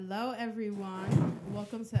Hello, everyone.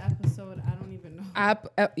 Welcome to episode, I don't even know.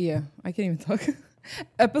 Yeah, I can't even talk.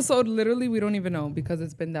 Episode, literally, we don't even know because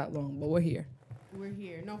it's been that long, but we're here. We're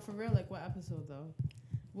here. No, for real, like, what episode, though?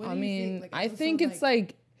 What I do you mean, think? Like, I think it's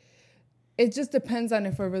like, it just depends on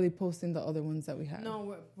if we're really posting the other ones that we have.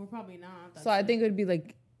 No, we're probably not. So I think it would be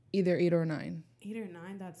like either 8 or 9. 8 or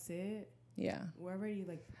 9, that's it? Yeah. We're already,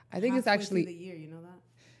 like, I think it's actually the year, you know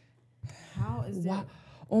that? How is wow. it?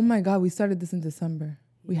 Oh my God, we started this in December.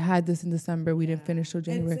 We had this in December. We didn't finish till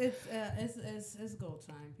January. It's go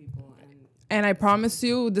time, people. And I promise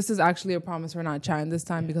you, this is actually a promise. We're not chatting this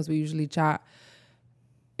time because we usually chat.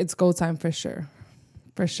 It's go time for sure.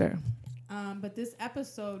 For sure. But this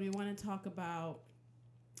episode, we want to talk about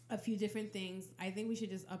a few different things. I think we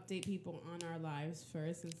should just update people on our lives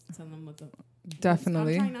first and tell them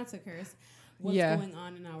Definitely. I'm trying not to curse. What's going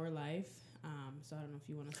on in our life. So I don't know if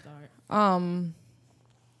you want to start.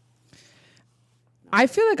 I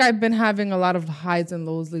feel like I've been having a lot of highs and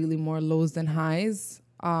lows lately, more lows than highs.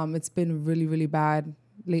 It's been really, really bad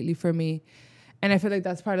lately for me. And I feel like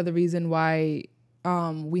that's part of the reason why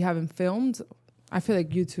we haven't filmed. I feel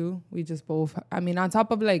like you too. We just both, I mean, on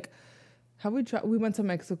top of like, we went to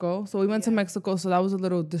Mexico. So we went to Mexico. So that was a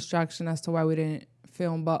little distraction as to why we didn't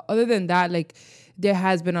film. But other than that, like there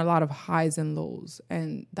has been a lot of highs and lows.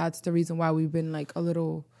 And that's the reason why we've been like a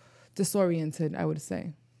little disoriented, I would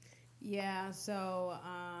say. Yeah, so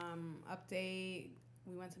update.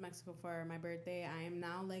 We went to Mexico for my birthday. I am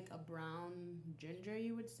now like a brown ginger,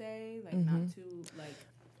 you would say. Like not too like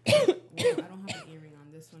well, I don't have an earring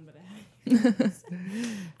on this one, but I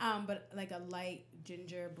have but like a light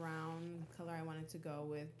ginger brown color I wanted to go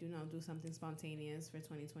with. Do something spontaneous for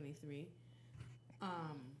 2023.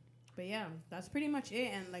 But yeah, that's pretty much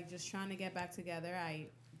it. And like just trying to get back together.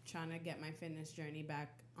 Trying to get my fitness journey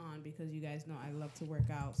back on because you guys know I love to work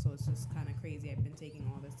out, so it's just kind of crazy. I've been taking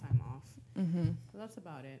all this time off. So that's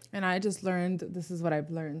about it. And I just learned, this is what I've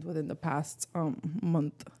learned within the past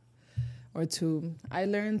month or two. I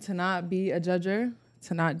learned to not be a judger,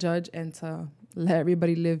 to not judge, and to let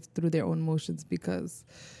everybody live through their own motions because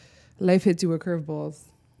life hits you with curveballs.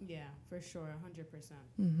 Yeah, for sure,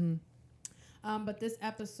 100%. But this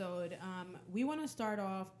episode, we want to start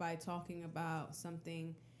off by talking about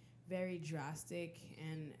something very drastic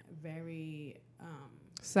and very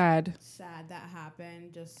sad that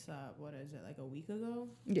happened just what is it, like a week ago?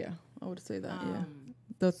 Yeah, I would say that.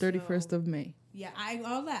 The 31st of May. Yeah,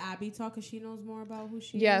 I'll let Abby talk because she knows more about who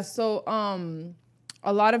she is. Yeah, so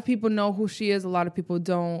a lot of people know who she is, a lot of people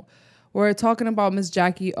don't. We're talking about Miss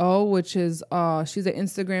Jackie O, which is she's an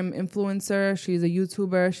Instagram influencer. She's a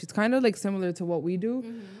YouTuber. She's kind of like similar to what we do.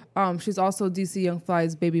 She's also DC Young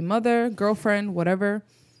Fly's baby mother, girlfriend, whatever.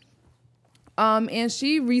 And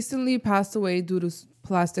she recently passed away due to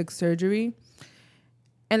plastic surgery.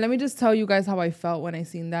 And let me just tell you guys how I felt when I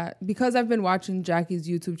seen that. Because I've been watching Jackie's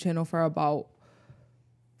YouTube channel for about,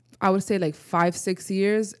 I would say like 5-6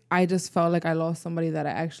 years. I just felt like I lost somebody that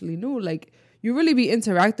I actually knew. Like, you really be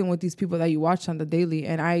interacting with these people that you watch on the daily.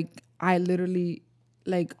 And I literally,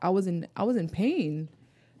 like, I was in pain.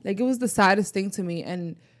 Like, it was the saddest thing to me.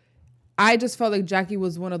 And I just felt like Jackie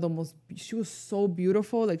was one of the most, she was so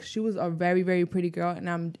beautiful. Like, she was a very, very pretty girl.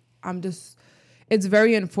 And I'm just, it's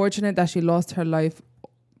very unfortunate that she lost her life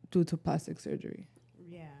due to plastic surgery.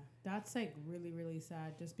 Yeah, that's like really, really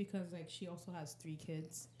sad just because like she also has 3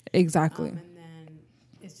 kids. Exactly. And then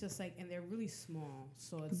it's just like, and they're really small.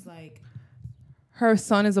 So it's like, her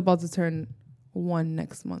son is about to turn 1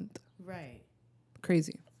 next month. Right.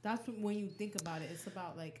 Crazy. That's when you think about it. It's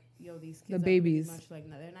about like, these kids the are babies. Pretty much like,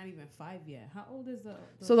 no, they're not even 5 yet. How old is the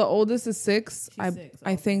So the oldest is 6. She's 6.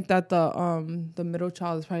 I think that the middle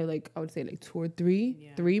child is probably like, I would say like 2 or 3.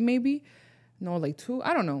 Yeah. 3 maybe. No, like 2.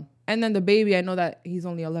 I don't know. And then the baby, I know that he's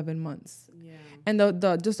only 11 months. Yeah. And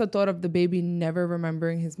the just the thought of the baby never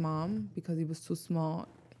remembering his mom because he was too small.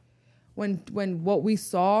 When what we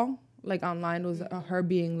saw like online was her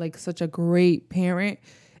being like such a great parent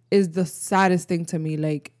is the saddest thing to me.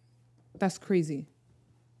 Like, that's crazy.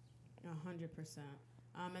 100%.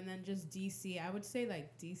 And then just DC, I would say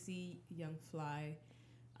like DC Young Fly.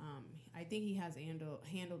 I think he has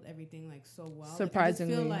handled everything like so well.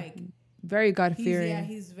 Surprisingly. Like, I just feel like very God-fearing.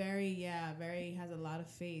 He's very has a lot of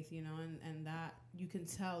faith, and that you can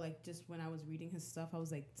tell, like, just when I was reading his stuff, I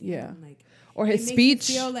was like, damn, like, or his speech.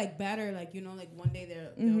 Feel like better, like, like one day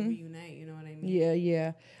they'll reunite, you know what I mean?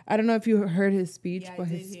 Yeah. I don't know if you heard his speech, but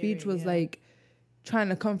his speech was like trying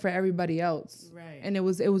to comfort everybody else. Right. And it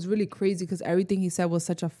was really crazy because everything he said was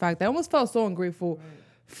such a fact. I almost felt so ungrateful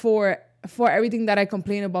for everything that I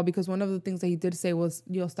complain about because one of the things that he did say was,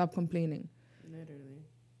 stop complaining. Literally.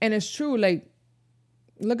 And it's true, like,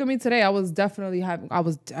 look at me today. I was definitely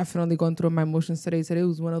going through my emotions today. Today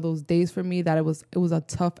was one of those days for me that it was a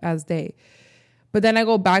tough ass day. But then I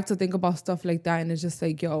go back to think about stuff like that, and it's just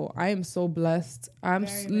like, yo, I am so blessed. I'm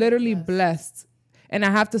very, literally very blessed. And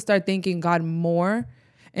I have to start thanking God more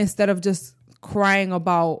instead of just crying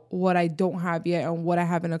about what I don't have yet and what I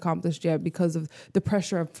haven't accomplished yet because of the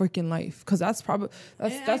pressure of freaking life. Because that's probably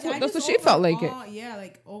that's what she felt like it. Yeah,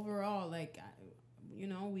 like overall, like, you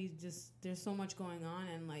know, there's so much going on,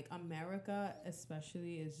 and like America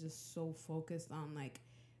especially is just so focused on like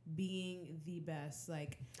being the best,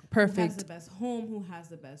 like perfect, who has the best home, who has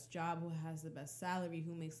the best job, who has the best salary,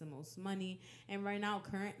 who makes the most money. And right now,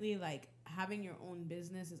 currently, like having your own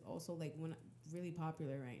business is also like really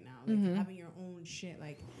popular right now. Like having your own shit,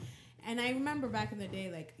 like. And I remember back in the day,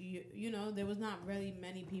 like you know, there was not really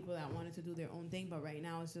many people that wanted to do their own thing, but right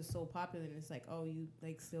now it's just so popular, and it's like, oh, you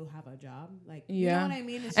like still have a job, like you know what I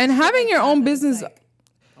mean? It's and having your own business. Like,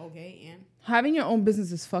 okay, and having your own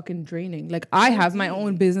business is fucking draining. Like I have my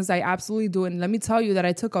own business, I absolutely do, and let me tell you that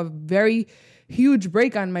I took a very huge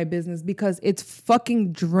break on my business because it's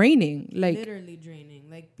fucking draining. Like literally draining.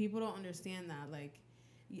 Like people don't understand that. Like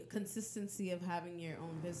consistency of having your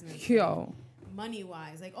own business. Yo. Like, money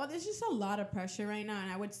wise, like, there's just a lot of pressure right now, and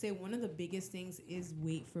I would say one of the biggest things is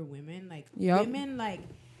weight for women. Like women, like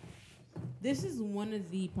this is one of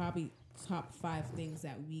the probably top 5 things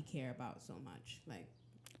that we care about so much. Like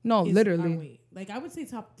no, literally, our weight. Like I would say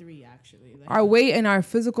top 3 actually. Like, our weight and our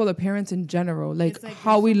physical appearance in general, like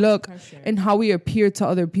how we so look and how we appear to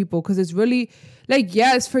other people, because it's really like,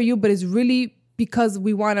 yeah, it's for you, but it's really because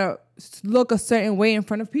we want to look a certain way in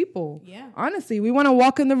front of people. Yeah. Honestly, we want to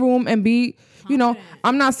walk in the room and be, you know,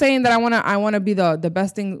 I'm not saying that I want to be the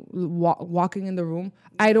best thing walking in the room.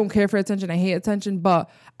 Yeah. I don't care for attention. I hate attention, but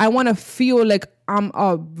I want to feel like I'm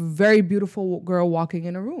a very beautiful girl walking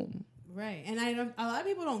in a room. Right. And a lot of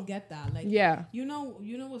people don't get that. Like, yeah. You know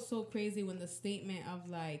what's so crazy when the statement of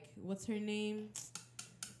like, what's her name?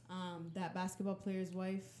 That basketball player's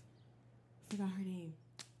wife. I forgot her name.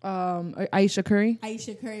 Ayesha Curry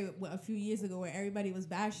a few years ago, where everybody was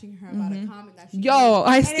bashing her about a comment that she made.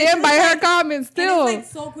 I stand by her comment still. And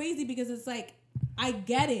it's like so crazy because it's like, I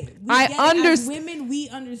get it. As women, we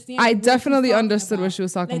understand. I definitely understood what she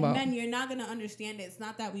was talking about. Men, you're not gonna understand it. It's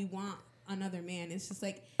not that we want another man. It's just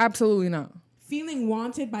like absolutely not. Feeling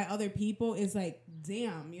wanted by other people is like,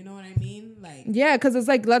 damn. You know what I mean? Like, yeah, because it's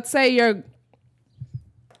like, let's say you're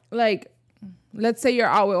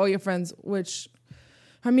out with all your friends, which.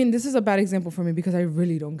 I mean, this is a bad example for me because I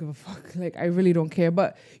really don't give a fuck. Like, I really don't care.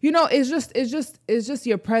 But, you know, it's just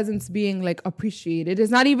your presence being, like, appreciated.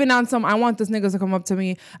 It's not even on some, I want this nigga to come up to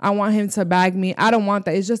me. I want him to bag me. I don't want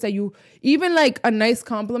that. It's just that you, even, like, a nice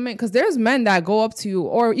compliment. Because there's men that go up to you,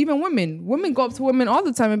 or even women. Women go up to women all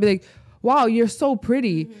the time and be like, wow, you're so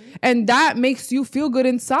pretty. And that makes you feel good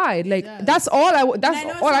inside. Like, that's all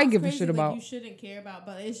I give a shit about. You shouldn't care about,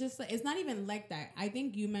 but it's just like, it's not even like that. I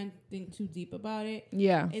think you men think too deep about it.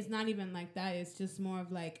 Yeah. It's not even like that. It's just more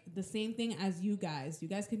of like the same thing as you guys. You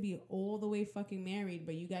guys can be all the way fucking married,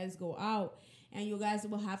 but you guys go out and you guys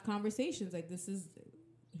will have conversations. Like, this is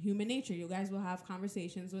human nature. You guys will have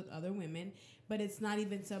conversations with other women, but it's not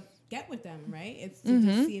even to get with them, right? It's to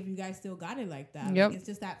just see if you guys still got it like that. Yep. Like, it's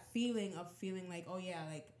just that feeling of feeling like, oh yeah,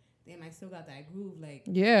 like, damn, I still got that groove. Like,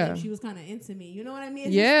 yeah, like she was kind of into me. You know what I mean?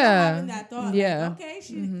 It's yeah. just having that thought. Yeah. Like, okay,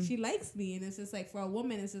 she likes me. And it's just like, for a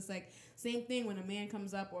woman, it's just like, same thing when a man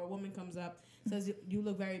comes up or a woman comes up, says, you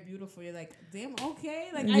look very beautiful. You're like, damn, okay.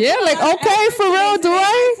 Like, yeah, like, okay, for real, do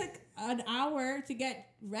I? It took an hour to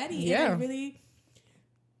get ready. Yeah. And I really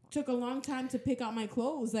took a long time to pick out my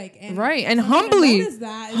clothes, like, and right. And humbly,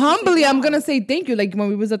 like, I'm gonna say thank you. Like, when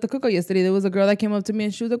we was at the cookout yesterday, there was a girl that came up to me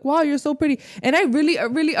and she was like, wow, you're so pretty. And I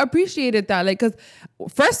really appreciated that. Like, because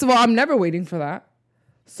first of all, I'm never waiting for that.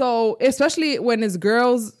 So especially when it's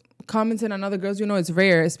girls commenting on other girls, you know, it's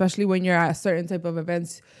rare, especially when you're at certain type of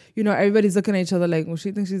events. You know, everybody's looking at each other like, well,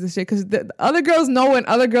 she thinks she's a shit, because the other girls know when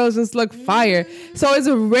other girls just look fire. So it's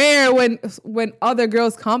rare when other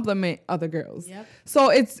girls compliment other girls. Yep. So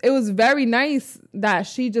it was very nice that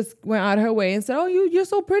she just went out of her way and said, oh, you're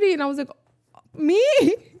so pretty. And I was like, me?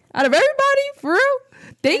 Out of everybody? For real?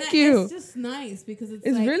 Thank you. It's just nice because it's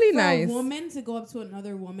like, really nice. For a woman to go up to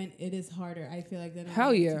another woman, it is harder, I feel like, than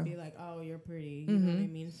hell yeah. to be like, oh, you're pretty. You know what I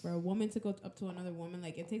mean? For a woman to go up to another woman,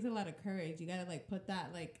 like, it takes a lot of courage. You gotta like put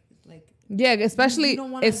that like yeah, especially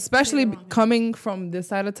coming from this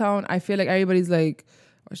side of town. I feel like everybody's like,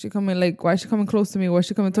 why is she coming close to me? Why is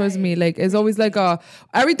she coming towards me? Like, it's always like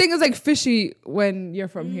everything is like fishy when you're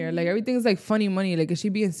from here. Like, everything is like funny money. Like, is she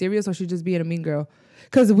being serious or she just being a mean girl?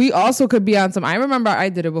 Because we also could be on some. I remember I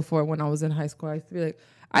did it before when I was in high school. I used to be like,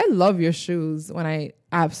 I love your shoes when I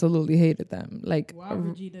absolutely hated them. Like, wow,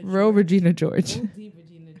 real Regina George.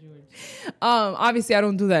 Regina George. Obviously I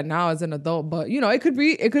don't do that now as an adult, but you know, it could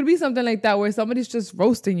be something like that where somebody's just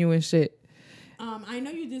roasting you and shit. I know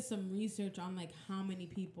you did some research on like how many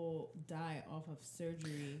people die off of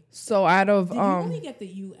surgery. So out of did you only get the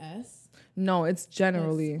U.S.? No, it's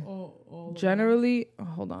generally. All generally,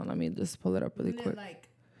 hold on, let me just pull it up really quick. Like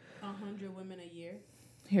 100 women a year.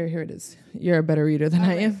 Here it is. You're a better reader than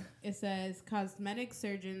I am. It says cosmetic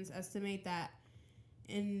surgeons estimate that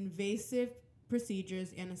invasive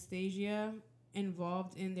procedures, anesthesia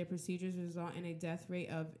involved in their procedures result in a death rate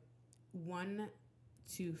of 1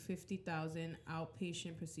 to 50,000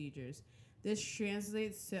 outpatient procedures. This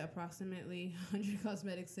translates to approximately 100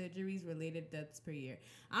 cosmetic surgeries related deaths per year.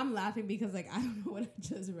 I'm laughing because like I don't know what I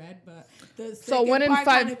just read, but the so 1 in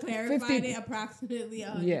 5 clarified 50, it approximately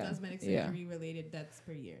 100 cosmetic surgery related deaths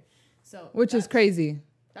per year. So which is crazy.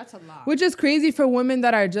 That's a lot. Which is crazy for women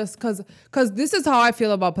that are just because this is how I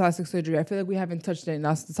feel about plastic surgery. I feel like we haven't touched it, and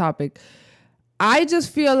that's the topic. I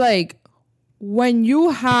just feel like when you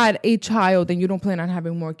had a child and you don't plan on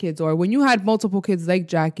having more kids, or when you had multiple kids like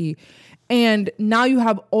Jackie, and now you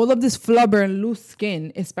have all of this flubber and loose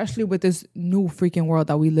skin, especially with this new freaking world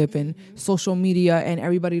that we live in, social media and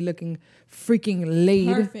everybody looking freaking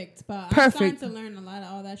laid. Perfect. But I'm starting to learn a lot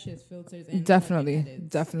of all that shit's filters. And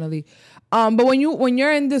definitely. But when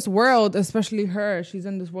you're in this world, especially her, she's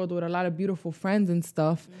in this world with a lot of beautiful friends and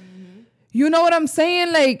stuff. You know what I'm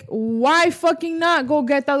saying? Like, why fucking not go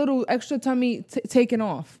get that little extra tummy taken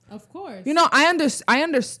off? Of course. You know, I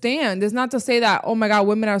understand. It's not to say that, oh my God,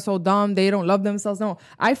 women are so dumb. They don't love themselves. No,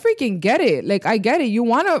 I freaking get it. Like, I get it. You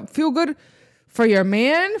want to feel good for your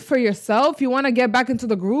man, for yourself. You want to get back into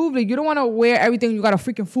the groove. Like, you don't want to wear everything. You got a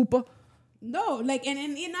freaking fupa. No, like, and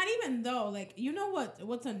not even though, like, you know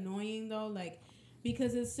what's annoying though? Like,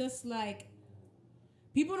 because it's just like,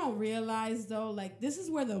 people don't realize though, like this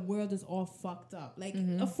is where the world is all fucked up. Like a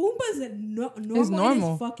fupa is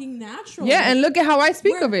normal. It's fucking natural. Yeah, like, and look at how I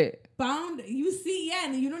speak of it. Bound, you see, yeah,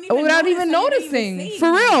 and you don't even without even noticing.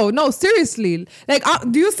 For real, no, seriously. Like,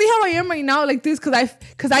 do you see how I am right now? Like this,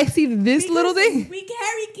 because I see this little thing. We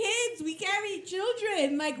carry kids, we carry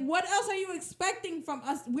children. Like, what else are you expecting from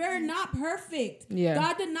us? We're not perfect. Yeah,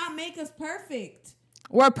 God did not make us perfect.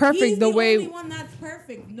 We're perfect. He's the way only one that's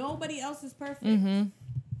perfect. Nobody else is perfect.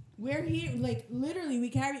 We're here, like, literally, we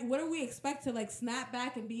carry... What do we expect to, like, snap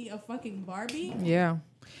back and be a fucking Barbie? Yeah.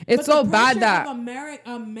 It's so bad that...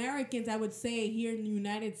 Of Americans, I would say, here in the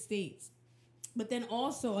United States. But then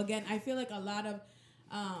also, again, I feel like a lot of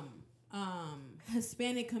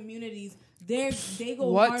Hispanic communities, they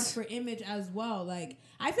go hard for image as well. Like,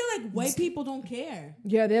 I feel like white people don't care.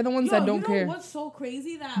 Yeah, they're the ones that don't care. What's so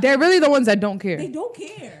crazy? That they're really the ones that don't care. They don't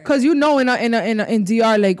care. Because, you know, in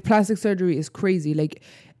DR, like, plastic surgery is crazy. Like...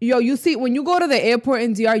 Yo, you see, when you go to the airport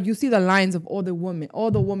in DR, you see the lines of all the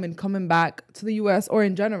women coming back to the U.S. or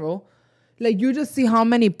in general. Like, you just see how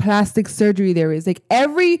many plastic surgery there is. Like,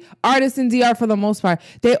 every artist in DR, for the most part,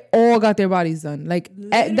 they all got their bodies done. Like,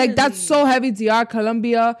 like that's so heavy. DR,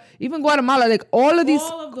 Colombia, even Guatemala, like, all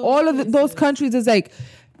of those countries is, like,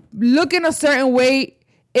 looking a certain way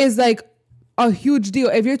is, like, a huge deal.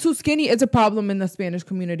 If you're too skinny, it's a problem in the Spanish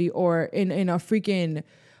community or in a freaking...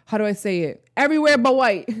 How do I say it? Everywhere but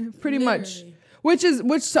white, pretty much. Which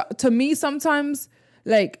to me sometimes,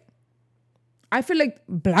 like, I feel like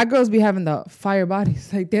black girls be having the fire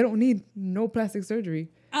bodies. Like, they don't need no plastic surgery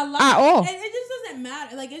at all. It just doesn't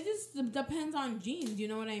matter. Like, it just depends on genes. You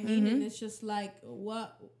know what I mean? And it's just like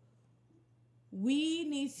what we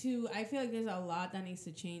need to. I feel like there's a lot that needs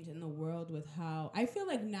to change in the world with how I feel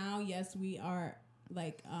like now. Yes, we are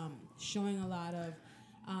like showing a lot of.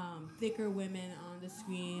 Thicker women on the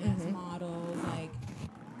screen as models, like,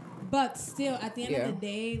 but still at the end of the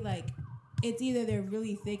day, like, it's either they're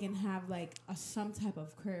really thick and have like some type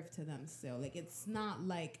of curve to them still, like, it's not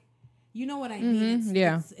like, you know what I mean?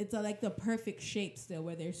 It's like the perfect shape still,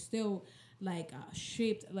 where they're still like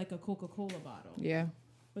shaped like a Coca-Cola bottle,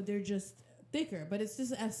 but they're just thicker. But it's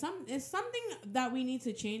just it's something that we need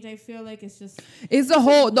to change. I feel like it's the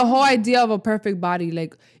whole idea of a perfect body.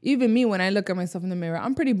 Like, even me, when I look at myself in the mirror,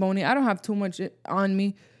 I'm pretty bony. I don't have too much on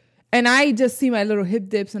me, and I just see my little hip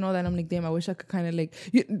dips and all that. I'm like, damn, I wish I could kind of like.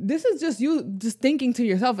 This is just you just thinking to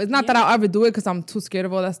yourself. It's not that I'll ever do it because I'm too scared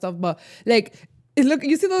of all that stuff. But like, look,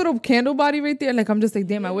 you see the little candle body right there. Like, I'm just like,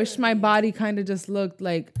 damn, I wish my body kind of just looked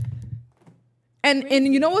like. And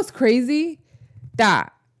you know what's crazy?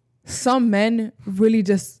 That some men really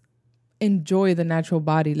just enjoy the natural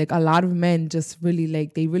body. Like a lot of men just really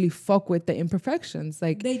like, they really fuck with the imperfections.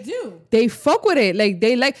 Like they do. They fuck with it. Like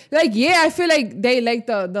they like yeah, I feel like they like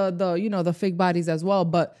the you know, the fake bodies as well,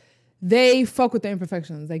 but they fuck with the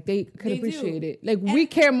imperfections. Like they can appreciate it. Like we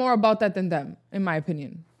care more about that than them, in my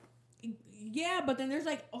opinion. Yeah, but then there's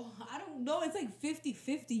like, oh, I don't know. It's like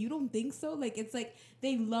 50-50. You don't think so? Like, it's like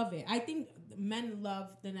they love it. I think men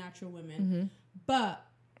love the natural women. But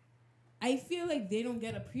I feel like they don't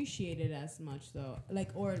get appreciated as much, though. Like,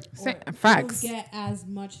 or facts. They don't get as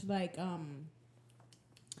much,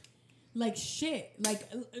 like shit, like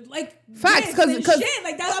facts, because shit,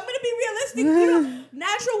 like that. I'm gonna be realistic. You know,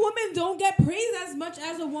 natural women don't get praised as much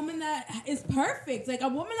as a woman that is perfect. Like a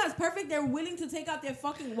woman that's perfect, they're willing to take out their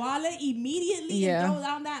fucking wallet immediately and throw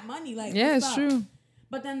down that money. Like, yeah, it's true.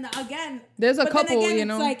 But then again, there's a couple. You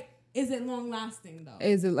know, it's like, is it long lasting though?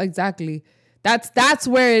 Is it exactly? That's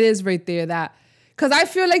where it is right there. That because I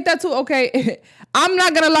feel like that too. Okay, I'm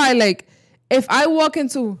not gonna lie. Like if I walk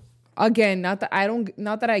into again, not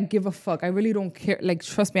that I give a fuck. I really don't care. Like,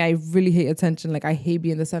 trust me, I really hate attention. Like, I hate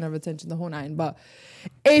being the center of attention, the whole nine. But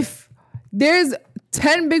if there's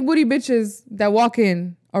 10 big booty bitches that walk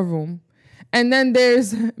in a room, and then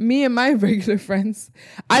there's me and my regular friends,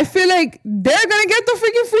 I feel like they're gonna get the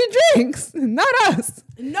freaking free drinks, not us.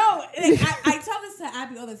 No, like, I tell this to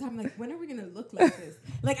Abby all the time. Like, when are we gonna look like this?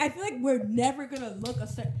 Like, I feel like we're never gonna look a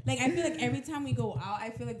certain. Like, I feel like every time we go out,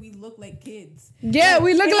 I feel like we look like kids. Yeah, like,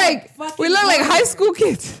 we look like high school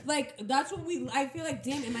kids. Like, that's what we. I feel like,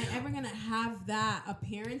 damn, am I ever gonna have that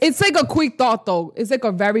appearance? It's like a quick thought, though. It's like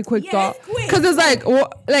a very quick thought. Because it's like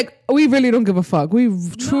we really don't give a fuck. We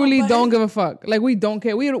truly don't give a fuck. Like, we don't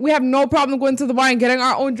care. We have no problem going to the bar and getting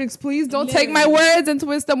our own drinks. Please don't take my words and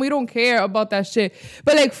twist them. We don't care about that shit.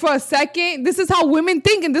 But like for a second, this is how women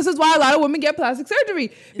think, and this is why a lot of women get plastic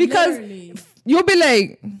surgery, because you'll be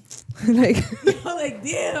like like,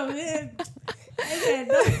 damn, man, I had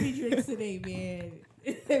no free drinks today, man.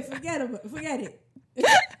 Forget it.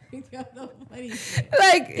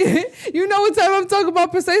 Like, you know what time I'm talking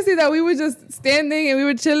about precisely, that we were just standing and we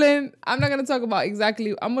were chilling. I'm not gonna talk about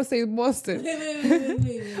exactly. I'm gonna say Boston.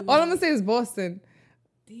 Wait. All I'm gonna say is Boston.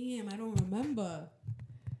 Damn, I don't remember.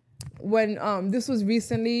 When this was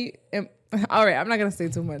recently, all right, I'm not gonna say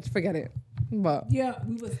too much. Forget it. But yeah,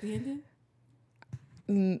 we were standing.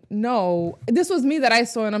 No, this was me that I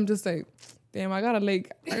saw, and I'm just like, damn, I gotta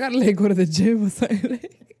go to the gym or something.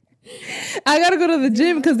 I gotta go to the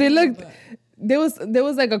gym because they looked. There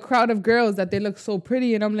was like a crowd of girls that they looked so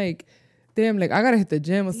pretty, and I'm like, damn, like I gotta hit the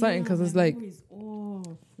gym or something, because it's like,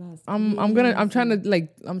 I'm trying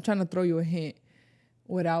to throw you a hint.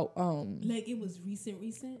 Without like it was recent.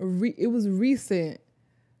 It was recent,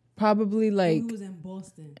 probably like. And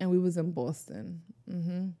we was in Boston.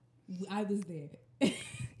 Mm-hmm. I was there.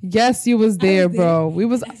 Yes, you was there, bro.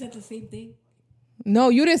 I said the same thing. No,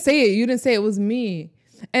 you didn't say it. You didn't say it. It was me,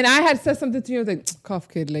 and I had said something to you. I was like, "Cough,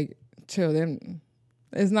 kid, like chill." Then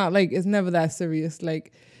it's not like it's never that serious.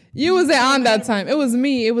 Like you wasn't on that time. It was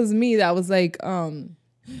me. It was me that was like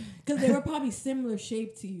Because they were probably similar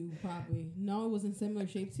shape to you, probably. No, it wasn't similar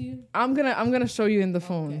shape to you? I'm gonna show you in the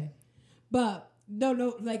phone. Okay. But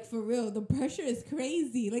no, like for real, the pressure is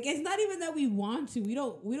crazy. Like it's not even that we want to. We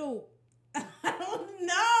don't I don't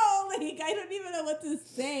know. Like I don't even know what to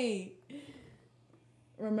say.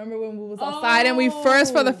 Remember when we was outside and we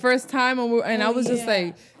for the first time and I was just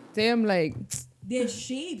like, damn, like their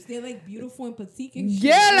shapes, they're like beautiful and petite and shit.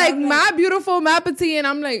 Yeah, like my beautiful, my petite, and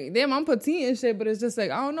I'm like, damn, I'm petite and shit, but it's just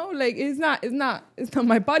like, I don't know, like it's not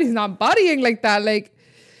my body's not bodying like that. Like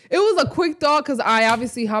it was a quick thought because I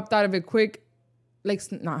obviously hopped out of it quick. Like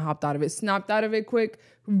not hopped out of it, snapped out of it quick.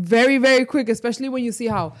 Very, very quick, especially when you see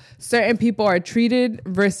how certain people are treated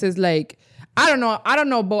versus like, I don't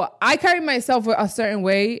know, but I carry myself a certain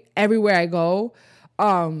way everywhere I go.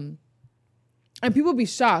 And people be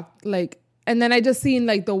shocked, like, and then I just seen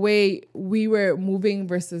like the way we were moving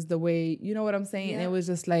versus the way, you know what I'm saying? Yeah. And it was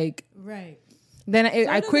just like, right. Then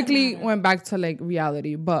I quickly went back to like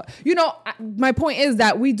reality. But you know, my point is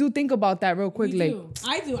that we do think about that real quick. Like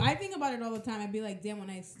I do. I think about it all the time. I'd be like, damn, when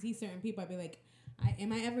I see certain people, I'd be like,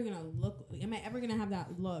 am I ever gonna have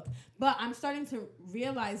that look? But I'm starting to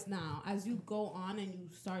realize now, as you go on and you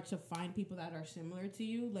start to find people that are similar to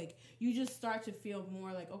you, like you just start to feel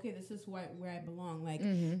more like, okay, this is where I belong. Like,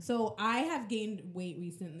 So I have gained weight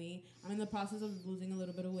recently. I'm in the process of losing a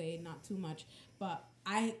little bit of weight, not too much, but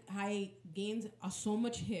I gained so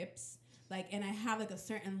much hips, like, and I have like a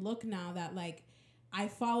certain look now that like I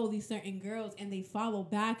follow these certain girls and they follow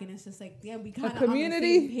back, and it's just like, damn, we kind of on the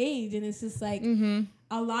community same page, and it's just like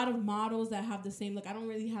a lot of models that have the same look. I don't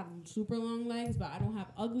really have super long legs, but I don't have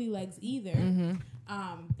ugly legs either.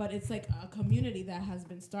 But it's like a community that has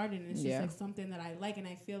been started, and it's just like something that I like, and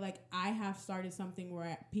I feel like I have started something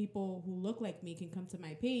where people who look like me can come to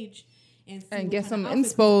my page and get some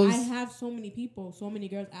inspo. I have so many people, so many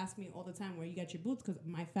girls ask me all the time where you get your boots, because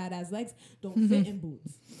my fat ass legs don't fit in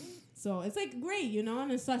boots. So it's like great, you know,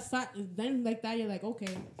 and it's like, then like that you're like,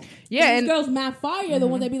 okay, yeah, and these girls mad fire, the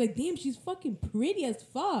ones that be like, damn, she's fucking pretty as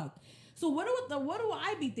fuck. So what do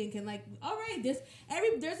I be thinking? Like, all right,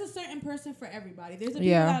 there's a certain person for everybody. There's the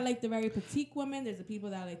people that like the very petite women. There's the people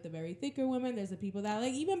that like the very thicker women. There's the people that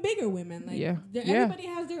like even bigger women. Like, everybody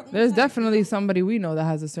has their own. There's type, definitely you know? somebody we know that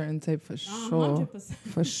has a certain type for sure.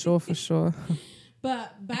 100%. For sure.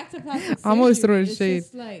 But back to plastic surgery. I'm always throwing shade.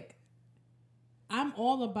 Just like, I'm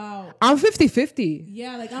all about. I'm 50-50.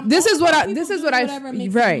 Yeah, like I'm. This is what I whatever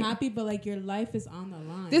makes them happy, but like your life is on the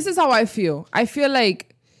line. This is how I feel. I feel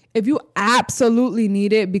like if you absolutely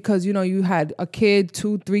need it because you know you had a kid,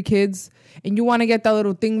 2-3 kids, and you want to get that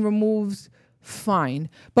little thing removed, fine.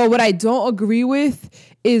 But what I don't agree with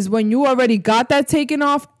is when you already got that taken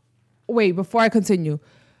off. Wait, before I continue,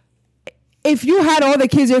 if you had all the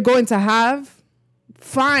kids you're going to have,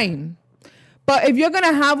 fine. But if you're going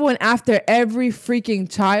to have one after every freaking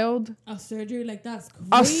child, a surgery like that's crazy.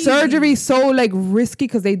 A surgery so like risky,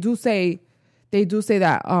 because they do say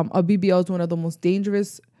that a BBL is one of the most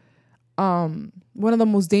dangerous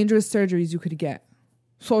surgeries you could get.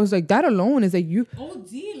 So it's like that alone is like you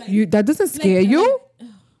that doesn't scare you. Nah.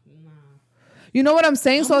 You know what I'm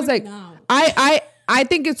saying? So it's like out. I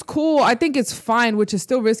think it's cool. I think it's fine, which is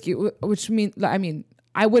still risky, which means, I mean,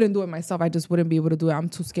 I wouldn't do it myself. I just wouldn't be able to do it. I'm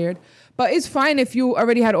too scared. But it's fine if you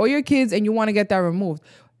already had all your kids and you want to get that removed.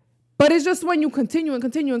 But it's just when you continue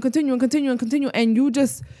and you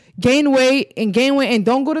just gain weight and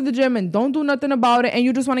don't go to the gym and don't do nothing about it, and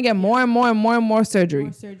you just want to get more and more surgery.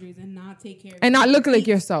 More surgeries and not take care of and not look like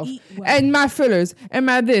yourself. Well. And my fillers and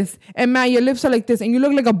my this and my your lips are like this and you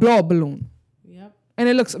look like a blow-up balloon. Yep. And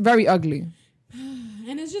it looks very ugly.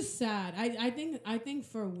 And it's just sad. I think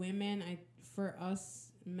for women, for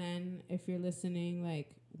us men, if you're listening, like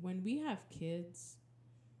when we have kids,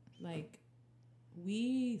 like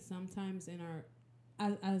we sometimes in our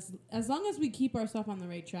as long as we keep ourselves on the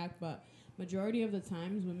right track, but majority of the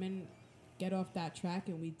times women get off that track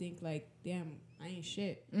and we think like, damn, I ain't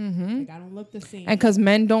shit. Like I don't look the same. And because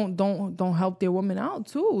men don't help their women out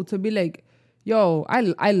too, to be like, yo,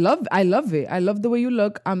 I love it. I love the way you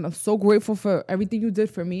look. I'm so grateful for everything you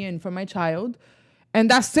did for me and for my child. And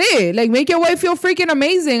that's it. Like, make your wife feel freaking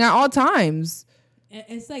amazing at all times.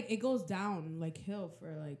 It's like it goes down like hill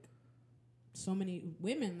for like so many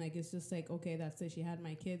women. Like it's just like, okay, that's it. She had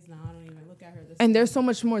my kids. Now I don't even look at her the same. And there's so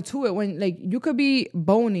much more to it. When like you could be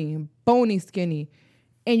bony, skinny,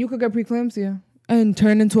 and you could get preeclampsia and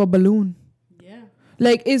turn into a balloon. Yeah.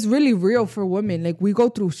 Like, it's really real for women. Like, we go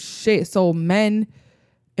through shit. So, men,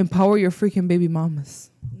 empower your freaking baby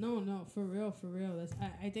mamas. No, for real.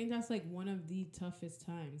 I think that's, like, one of the toughest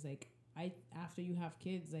times. Like, after you have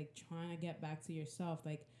kids, like, trying to get back to yourself.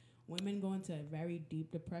 Like, women go into a very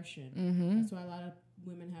deep depression. That's why a lot of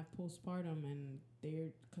women have postpartum, and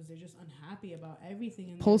because they're just unhappy about everything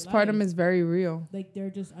in postpartum their life. Is very real. Like, they're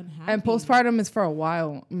just unhappy. And postpartum is for a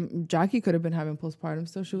while. Jackie could have been having postpartum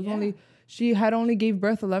still. She had only gave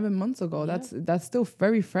birth 11 months ago. Yeah. That's still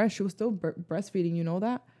very fresh. She was still breastfeeding. You know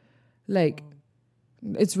that? Like,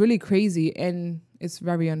 It's really crazy, and it's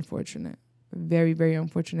very unfortunate. Very, very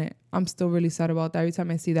unfortunate. I'm still really sad about that. Every time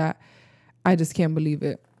I see that, I just can't believe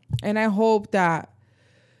it. And I hope that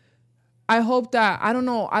I don't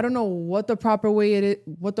know what the proper way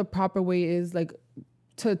is like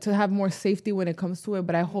to have more safety when it comes to it,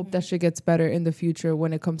 but I hope that shit gets better in the future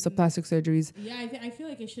when it comes to plastic surgeries. Yeah, I feel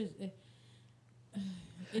like it should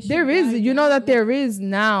there is, you know that there is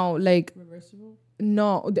now like reversible?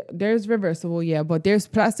 No, there's reversible, yeah, but there's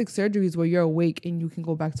plastic surgeries where you're awake and you can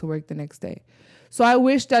go back to work the next day. So I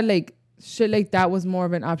wish that like shit like that was more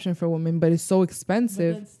of an option for women, but it's so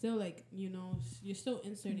expensive. But then still, like, you know, you're still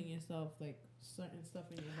inserting yourself like certain stuff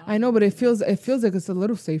in your body. I know, but it feels like it's a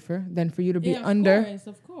little safer than for you to be under.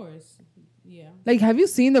 Of course, yeah. Like, have you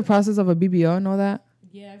seen the process of a BBL and all that?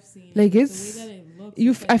 Yeah, I've seen. Like, it's the way that it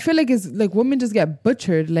looks. I feel like it's like women just get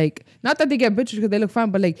butchered. Like, not that they get butchered because they look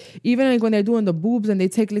fine, but like even like when they're doing the boobs and they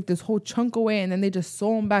take like this whole chunk away and then they just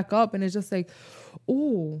sew them back up, and it's just like,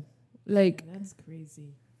 oh, like that's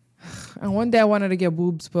crazy. And one day I wanted to get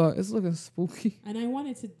boobs, but it's looking spooky. And I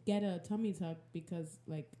wanted to get a tummy tuck because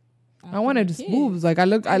like I wanted just boobs. Like I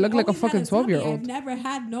look like a fucking 12-year-old. I've never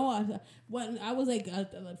had when I was like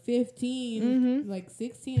 15, like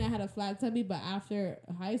 16, I had a flat tummy. But after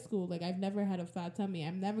high school, like I've never had a flat tummy.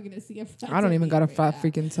 I'm never gonna see a flat tummy. I don't even got a flat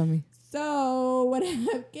freaking tummy. So when I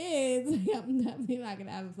have kids, I'm definitely not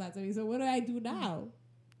gonna have a flat tummy. So what do I do now?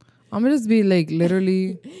 I'm gonna just be like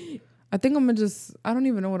literally. I think I'm gonna just. I don't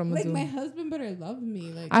even know what I'm gonna do. Like my husband better love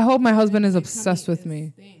me. Like I hope my husband is obsessed with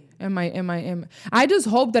me. I just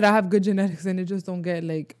hope that I have good genetics and it just don't get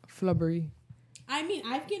like flubbery. I mean,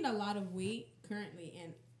 I've gained a lot of weight currently,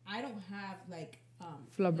 and I don't have like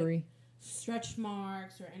flubbery, like stretch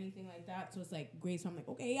marks or anything like that. So it's like great. So I'm like,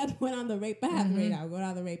 okay, I went on the right path right now. Going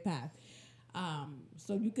on the right path.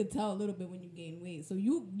 So you could tell a little bit when you gain weight. So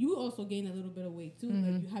you also gain a little bit of weight too.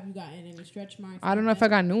 Like have you gotten any stretch marks? I don't know if I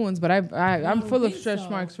got new ones, but I'm full of stretch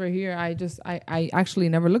marks right here. I actually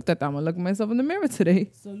never looked at them. I'm gonna look at myself in the mirror today.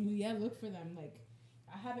 So you look for them. Like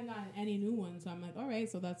I haven't gotten any new ones, so I'm like, all right,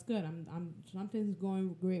 so that's good. I'm something's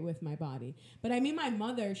going great with my body. But I mean, my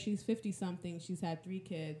mother, she's 50 something. She's had 3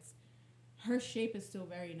 kids. Her shape is still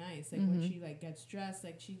very nice. Like when she like gets dressed,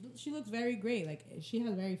 like she looks very great. Like she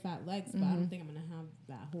has very fat legs, but I don't think I'm gonna have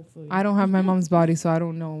that. Hopefully, I don't have my mom's body, so I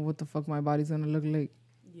don't know what the fuck my body's gonna look like.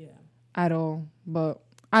 Yeah, at all. But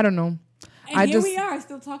I don't know. And we are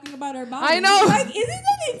still talking about our body. I know. Like, isn't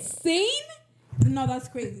that insane? No, that's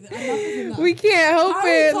crazy. Enough is enough. We can't help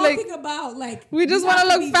it. Are we talking about like we just want to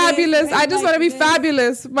look fabulous. Big, I just want to be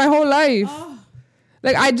fabulous my whole life.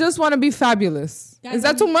 Like I just want to be fabulous. Guys, is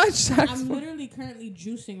that too much? I'm literally currently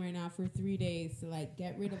juicing right now for 3 days to like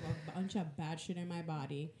get rid of a bunch of bad shit in my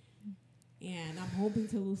body, and I'm hoping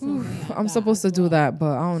to lose some weight. I'm supposed to do that,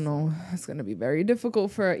 but I don't know. It's gonna be very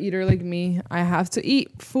difficult for an eater like me. I have to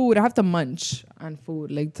eat food. I have to munch on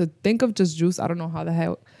food. Like to think of just juice. I don't know how the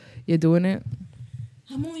hell you're doing it.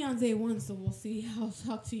 I'm only on day 1, so we'll see. I'll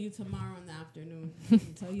talk to you tomorrow in the afternoon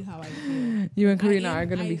and tell you how I feel. You and Karina are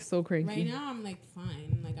going to be so cranky. Right now, I'm like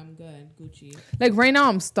fine. Like, I'm good. Gucci. Like, right now,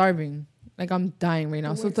 I'm starving. Like, I'm dying right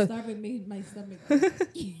now. So starving made my stomach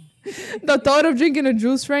the thought of drinking a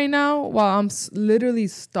juice right now while I'm literally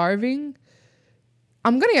starving,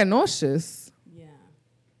 I'm going to get nauseous. Yeah.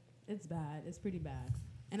 It's bad. It's pretty bad.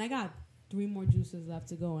 And I got 3 more juices left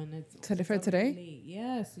to go, and it's for today. Late.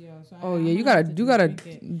 Yes, yo. So you gotta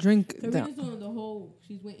drink so that. We're just doing the whole.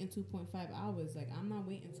 She's waiting 2.5 hours. Like I'm not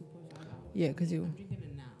waiting 2.5 hours. Yeah, because I'm drinking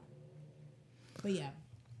it now. But yeah.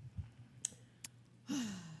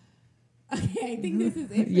 Okay, I think this is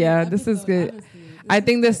it. Yeah, this is good.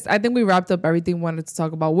 Honestly, I think we wrapped up everything we wanted to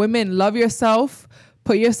talk about. Women, love yourself.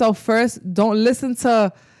 Put yourself first. Don't listen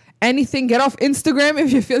to anything. Get off Instagram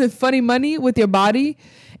if you're feeling funny money with your body.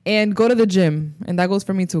 And go to the gym. And that goes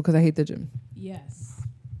for me, too, because I hate the gym. Yes.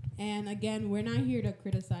 And, again, we're not here to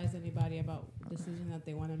criticize anybody about decisions that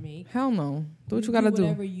they want to make. Hell no. Do what you got to do.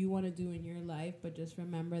 Whatever you want to do in your life, but just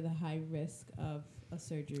remember the high risk of a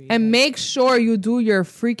surgery. And make sure you do your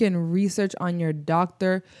freaking research on your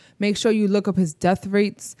doctor. Make sure you look up his death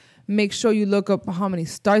rates. Make sure you look up how many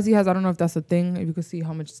stars he has. I don't know if that's a thing. If you can see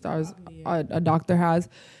how much stars a doctor has.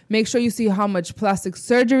 Make sure you see how much plastic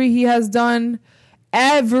surgery he has done.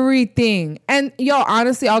 Everything. And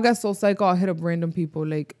honestly, I'll get so psycho. I'll hit up random people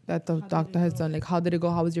like that the doctor has done. Like, how did it go?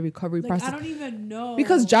 How was your recovery process? I don't even know.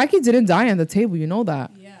 Because Jackie didn't die on the table. You know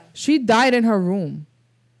that. Yeah. She died in her room.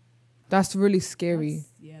 That's really scary.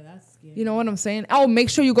 That's scary. You know what I'm saying? Oh, make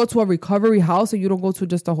sure you go to a recovery house so you don't go to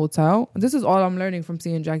just a hotel. This is all I'm learning from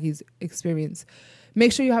seeing Jackie's experience.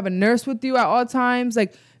 Make sure you have a nurse with you at all times.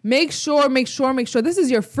 Like, make sure. This is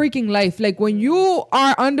your freaking life. Like, when you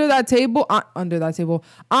are on that table,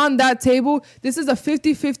 this is a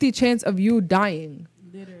 50-50 chance of you dying.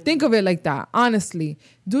 Literally. Think of it like that. Honestly,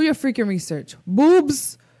 do your freaking research.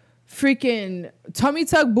 Boobs, freaking tummy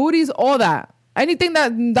tuck, booties, all that. Anything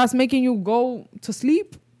that's making you go to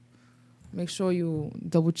sleep, make sure you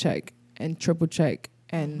double check and triple check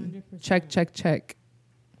and 100%. check.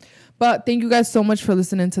 But thank you guys so much for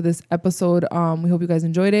listening to this episode. We hope you guys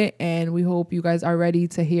enjoyed it, and we hope you guys are ready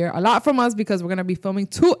to hear a lot from us because we're gonna be filming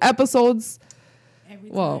 2 episodes.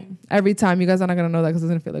 Every time. You guys are not gonna know that because it's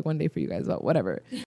gonna feel like one day for you guys, but whatever.